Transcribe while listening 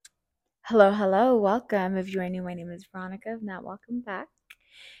Hello, hello, welcome. If you are new, my name is Veronica. If not, welcome back.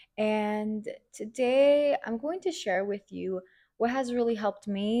 And today I'm going to share with you what has really helped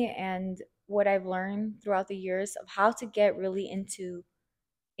me and what I've learned throughout the years of how to get really into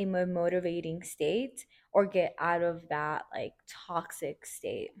a more motivating state or get out of that like toxic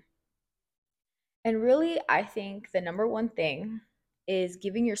state. And really, I think the number one thing is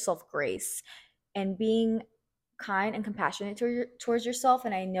giving yourself grace and being kind and compassionate towards yourself.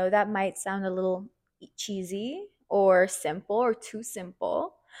 And I know that might sound a little cheesy or simple or too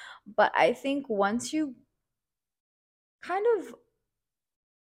simple, but I think once you kind of,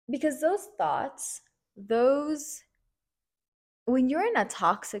 because those thoughts, those, when you're in a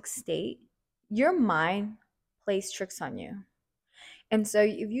toxic state, your mind plays tricks on you. And so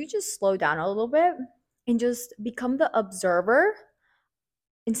if you just slow down a little bit and just become the observer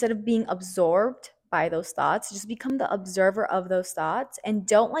instead of being absorbed by those thoughts, just become the observer of those thoughts and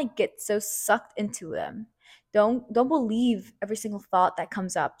don't like get so sucked into them. Don't believe every single thought that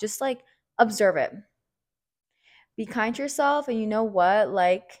comes up. Just like observe it. Be kind to yourself, and you know what?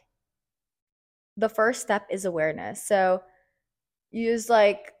 Like the first step is awareness. So you just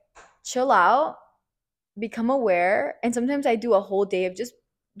like chill out, become aware, and sometimes I do a whole day of just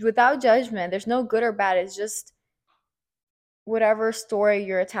without judgment. There's no good or bad. It's just whatever story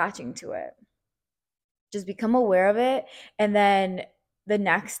you're attaching to it. Just become aware of it, and then the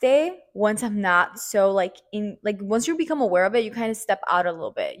next day, once I'm not so like in like once you become aware of it, you kind of step out a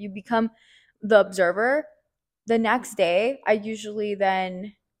little bit, you become the observer. The next day I usually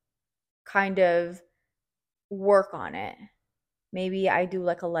then kind of work on it. Maybe I do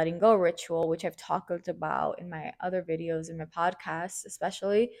like a letting go ritual, which I've talked about in my other videos in my podcast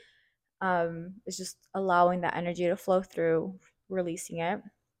especially. It's just allowing that energy to flow through, releasing it.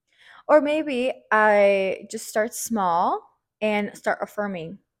 Or maybe I just start small and start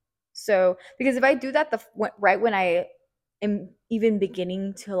affirming. So, because if I do that right when I am even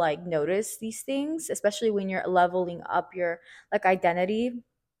beginning to like notice these things, especially when you're leveling up your like identity,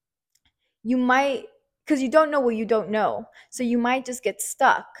 you might, because you don't know what you don't know. So you might just get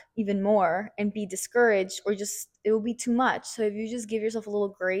stuck even more and be discouraged, or just it will be too much. So if you just give yourself a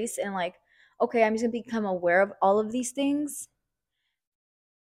little grace and like, okay, I'm just gonna become aware of all of these things,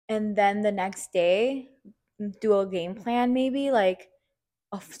 and then the next day do a game plan, maybe like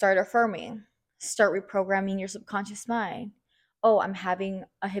start affirming, start reprogramming your subconscious mind. Oh, I'm having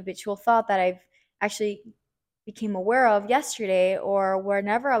a habitual thought that I've actually became aware of yesterday or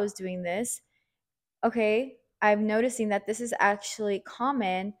whenever I was doing this. Okay, I'm noticing that this is actually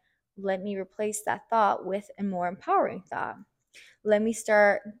common. Let me replace that thought with a more empowering thought. Let me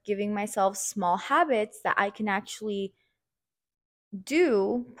start giving myself small habits that I can actually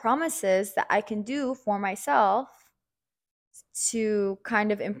do, promises that I can do for myself to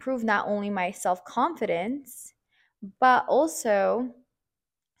kind of improve not only my self confidence, but also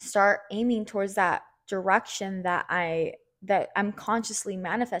start aiming towards that direction that I'm consciously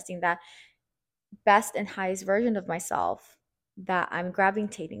manifesting, that best and highest version of myself that I'm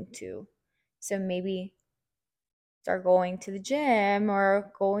gravitating to. So maybe start going to the gym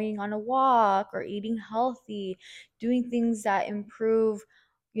or going on a walk or eating healthy, doing things that improve,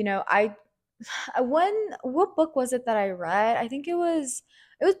 I when what book was it that I read? I think it was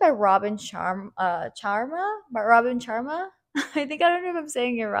by Robin Sharma. I think, I don't know if I'm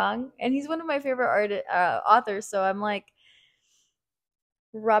saying it wrong, and he's one of my favorite authors. So I'm like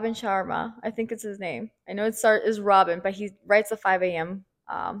Robin Sharma. I think it's his name. I know is Robin, but he writes the 5 a.m.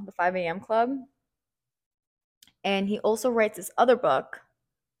 Club, and he also writes this other book.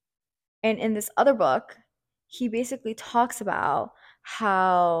 And in this other book, he basically talks about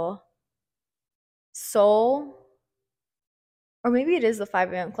how soul, or maybe it is the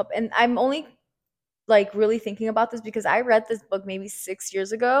 5 a.m. Club. And I'm only like really thinking about this because I read this book maybe 6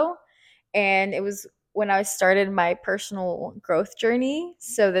 years ago, and it was when I started my personal growth journey.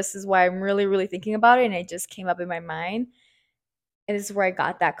 So this is why I'm really, really thinking about it, and it just came up in my mind. And this is where I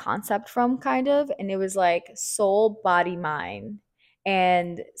got that concept from, kind of. And it was like soul, body, mind.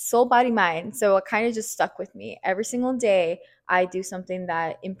 And soul, body, mind. So it kind of just stuck with me. Every single day, I do something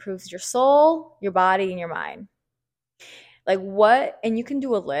that improves your soul, your body, and your mind. Like what? And you can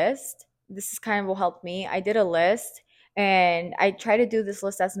do a list. This is kind of will help me. I did a list, and I try to do this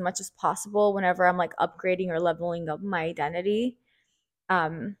list as much as possible whenever I'm like upgrading or leveling up my identity.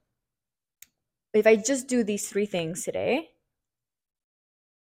 Um, if I just do these three things today,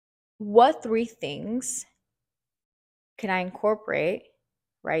 what three things can I incorporate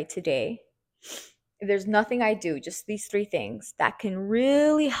right today? If there's nothing I do, just these three things that can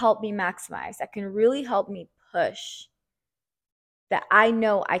really help me maximize, that can really help me push that I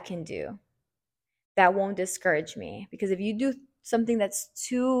know I can do that won't discourage me. Because if you do something that's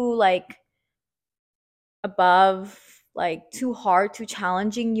too like above, like too hard, too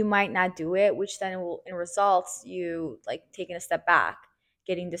challenging, you might not do it, which then will in results you like taking a step back,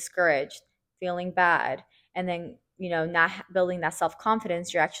 getting discouraged, feeling bad, and then not building that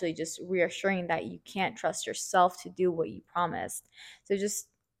self-confidence. You're actually just reassuring that you can't trust yourself to do what you promised. So just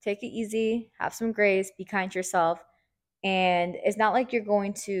take it easy, have some grace, be kind to yourself. And it's not like you're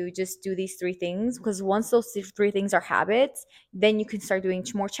going to just do these three things, because once those three things are habits, then you can start doing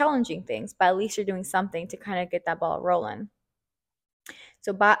more challenging things. But at least you're doing something to kind of get that ball rolling.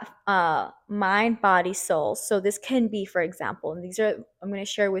 So, mind, body, soul. So this can be, for example, and these are I'm going to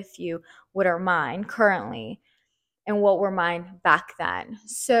share with you what are mine currently and what were mine back then.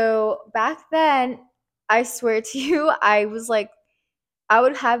 So back then, I swear to you, I was like I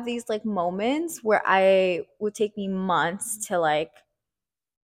would have these like moments where I would take me months to like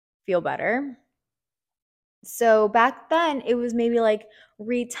feel better. So back then, it was maybe like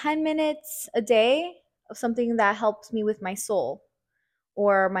read 10 minutes a day of something that helps me with my soul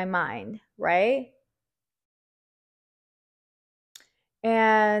or my mind, right?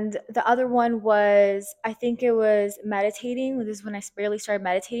 And the other one was, I think it was meditating. This is when I really started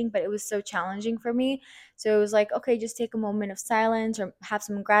meditating, but it was so challenging for me. So it was like, okay, just take a moment of silence or have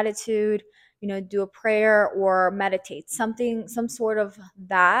some gratitude, do a prayer or meditate, something, some sort of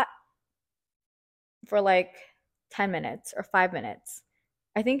that for like 10 minutes or 5 minutes.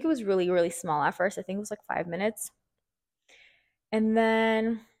 I think it was really, really small at first. I think it was like 5 minutes. And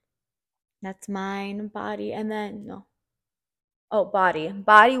then that's mine, body. And then, no. Oh, body.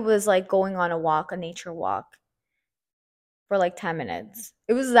 Body was like going on a walk, a nature walk for like 10 minutes.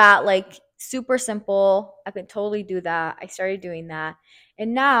 It was that like super simple. I could totally do that. I started doing that.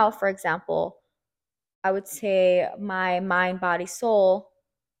 And now, for example, I would say my mind, body, soul,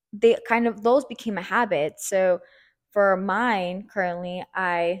 they kind of those became a habit. So for mine currently,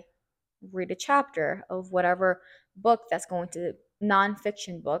 I read a chapter of whatever book that's going to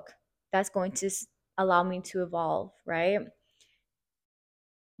nonfiction book that's going to allow me to evolve, right?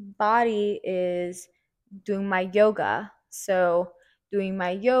 Body is doing my yoga. So doing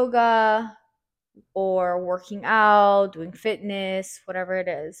my yoga or working out, doing fitness, whatever it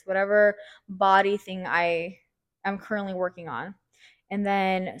is, whatever body thing I am currently working on. And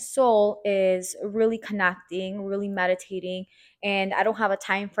then soul is really connecting, really meditating, and I don't have a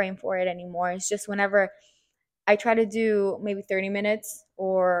time frame for it anymore. It's just whenever I try to do maybe 30 minutes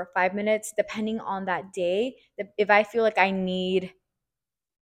or 5 minutes, depending on that day. If I feel like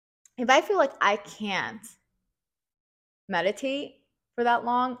if I feel like I can't meditate for that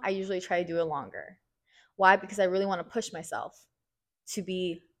long, I usually try to do it longer. Why? Because I really want to push myself to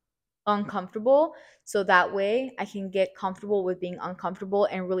be uncomfortable. So that way I can get comfortable with being uncomfortable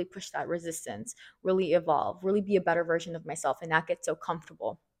and really push that resistance, really evolve, really be a better version of myself and not get so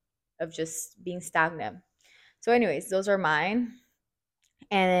comfortable of just being stagnant. So, anyways, those are mine.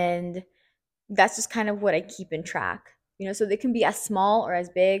 And that's just kind of what I keep in track. So they can be as small or as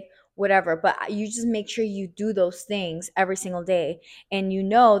big, whatever, but you just make sure you do those things every single day. And you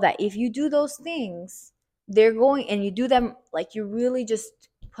know that if you do those things, they're going and you do them like you really just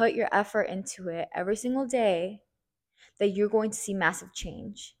put your effort into it every single day, that you're going to see massive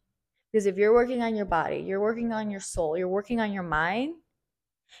change. Because if you're working on your body, you're working on your soul, you're working on your mind,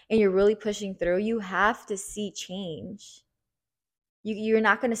 and you're really pushing through, you have to see change. You're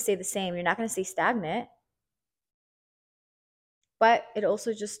not going to stay the same. You're not going to stay stagnant. But it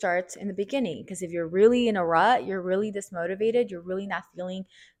also just starts in the beginning, because if you're really in a rut, you're really dismotivated, you're really not feeling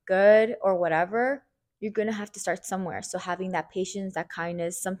good or whatever, you're going to have to start somewhere. So having that patience, that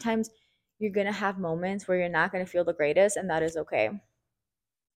kindness, sometimes you're going to have moments where you're not going to feel the greatest, and that is okay.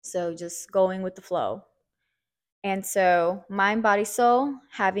 So just going with the flow. And so mind, body, soul,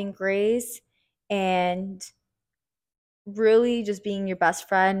 having grace, and really just being your best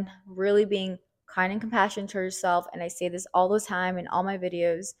friend, really being kind and compassionate to yourself. And I say this all the time in all my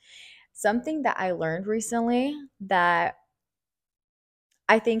videos. Something that I learned recently that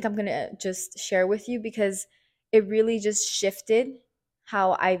I think I'm going to just share with you, because it really just shifted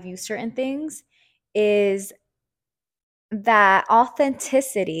how I view certain things, is that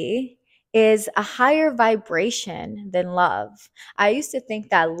authenticity is a higher vibration than love. I used to think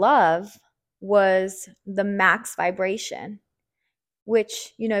that love was the max vibration,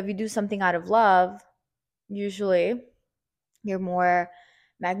 which, if you do something out of love, usually you're more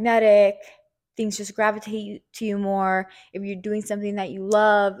magnetic, things just gravitate to you more. If you're doing something that you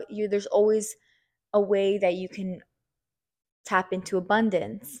love, there's always a way that you can tap into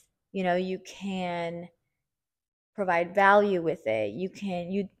abundance. You can provide value with it.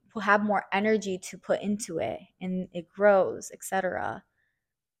 You will have more energy to put into it and it grows, etc.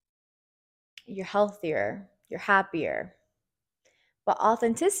 You're healthier, you're happier. But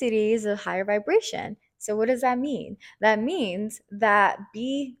authenticity is a higher vibration. So what does that mean? That means that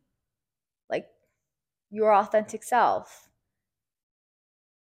be like your authentic self,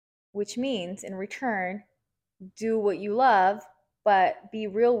 which means in return, do what you love, but be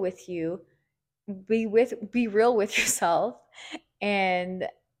real with you. Be real with yourself. And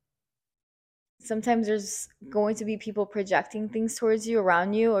sometimes there's going to be people projecting things towards you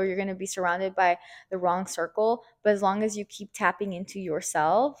around you, or you're going to be surrounded by the wrong circle. But as long as you keep tapping into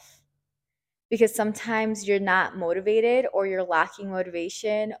yourself, because sometimes you're not motivated, or you're lacking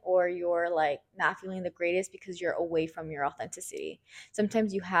motivation, or you're like not feeling the greatest because you're away from your authenticity.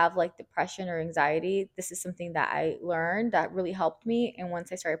 Sometimes you have like depression or anxiety. This is something that I learned that really helped me, and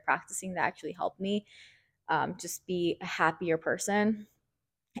once I started practicing, that actually helped me just be a happier person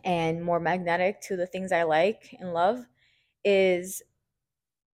and more magnetic to the things I like and love. Is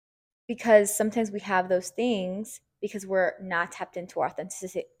because sometimes we have those things because we're not tapped into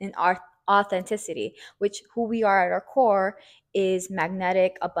authenticity, which who we are at our core is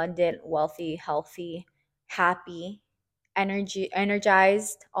magnetic, abundant, wealthy, healthy, happy,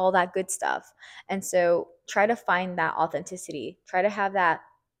 energized, all that good stuff. And so try to find that authenticity. Try to have that,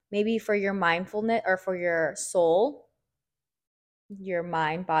 maybe for your mindfulness or for your soul, your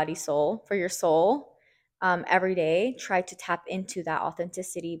mind, body, soul, for your soul. Every day, try to tap into that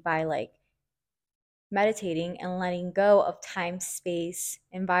authenticity by like meditating and letting go of time, space,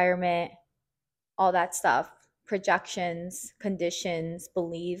 environment, all that stuff, projections, conditions,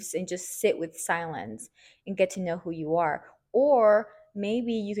 beliefs, and just sit with silence and get to know who you are. Or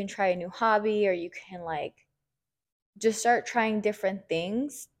maybe you can try a new hobby, or you can like just start trying different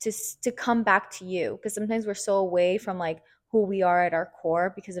things to come back to you, because sometimes we're so away from like who we are at our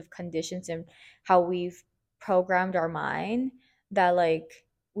core because of conditions and how we've programmed our mind, that like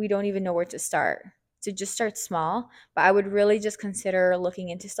we don't even know where to start. So just start small, but I would really just consider looking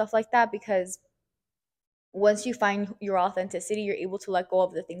into stuff like that, because once you find your authenticity, you're able to let go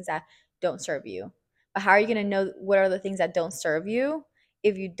of the things that don't serve you. But how are you going to know what are the things that don't serve you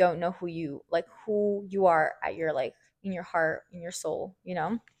if you don't know who you are at your like in your heart, in your soul, you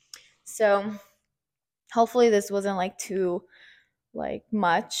know? So hopefully this wasn't like too like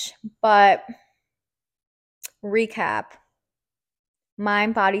much, but recap: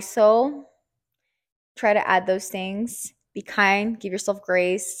 mind, body, soul. Try to add those things. Be kind, give yourself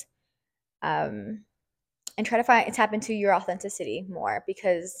grace, um, and try to tap into your authenticity more,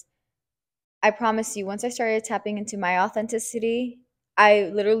 because I promise you, once I started tapping into my authenticity, I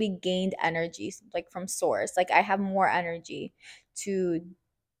literally gained energy like from source. Like I have more energy to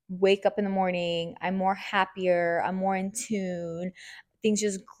wake up in the morning. I'm more happier. I'm more in tune. Things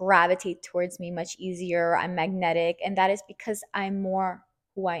just gravitate towards me much easier. I'm magnetic. And that is because I'm more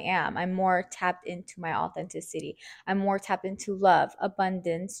who I am. I'm more tapped into my authenticity. I'm more tapped into love,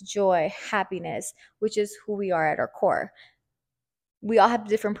 abundance, joy, happiness, which is who we are at our core. We all have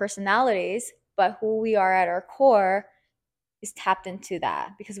different personalities, but who we are at our core is tapped into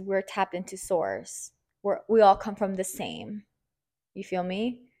that, because we're tapped into source. We all come from the same. You feel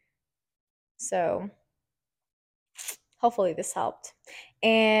me? So hopefully this helped.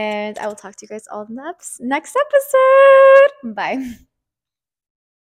 And I will talk to you guys all next episode. Bye.